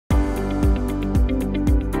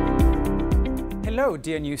Hello,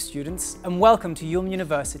 dear new students, and welcome to IULM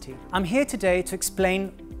University. I'm here today to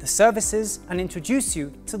explain the services and introduce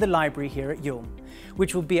you to the library here at IULM,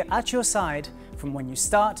 which will be at your side from when you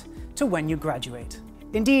start to when you graduate.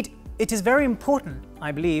 Indeed, it is very important,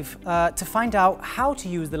 I believe, to find out how to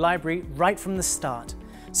use the library right from the start,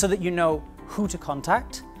 so that you know who to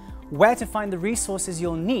contact, where to find the resources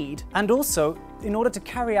you'll need, and also in order to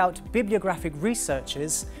carry out bibliographic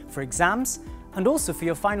researches for exams and also for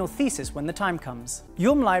your final thesis when the time comes.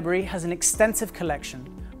 IULM Library has an extensive collection,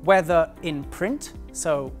 whether in print,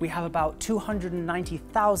 so we have about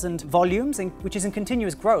 290,000 volumes, which is in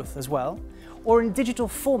continuous growth as well, or in digital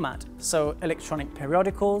format, so electronic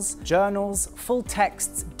periodicals, journals, full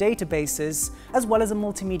texts, databases, as well as a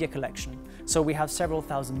multimedia collection. So we have several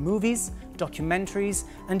thousand movies, documentaries,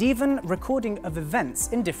 and even recording of events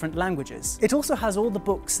in different languages. It also has all the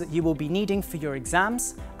books that you will be needing for your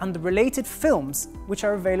exams and the related films, which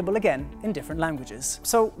are available again in different languages.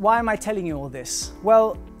 So why am I telling you all this?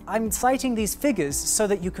 Well, I'm citing these figures so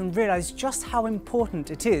that you can realize just how important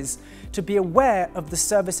it is to be aware of the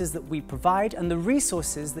services that we provide and the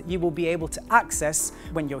resources that you will be able to access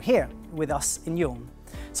when you're here with us in IULM,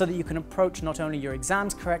 so that you can approach not only your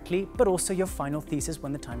exams correctly, but also your final thesis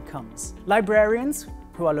when the time comes. Librarians,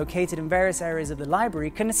 who are located in various areas of the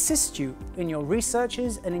library, can assist you in your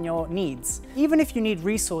researches and in your needs. Even if you need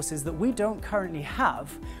resources that we don't currently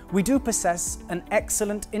have, we do possess an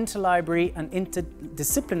excellent interlibrary and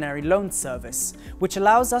interdisciplinary loan service, which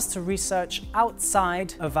allows us to research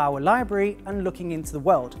outside of our library and looking into the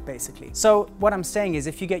world, basically. So what I'm saying is,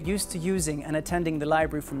 if you get used to using and attending the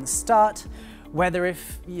library from the start, whether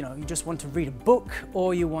if you just want to read a book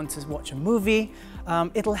or you want to watch a movie,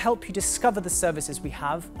 it'll help you discover the services we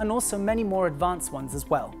have and also many more advanced ones as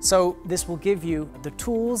well. So this will give you the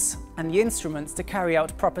tools and the instruments to carry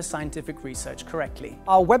out proper scientific research correctly.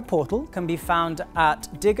 Our web portal can be found at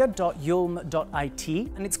digger.iulm.it,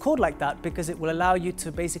 and it's called like that because it will allow you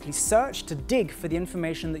to basically search, to dig for the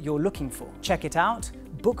information that you're looking for. Check it out,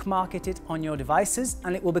 bookmark it on your devices,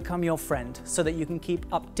 and it will become your friend so that you can keep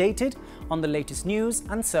updated on the latest news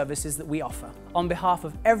and services that we offer. On behalf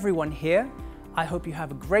of everyone here, I hope you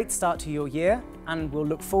have a great start to your year, and we'll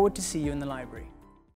look forward to see you in the library.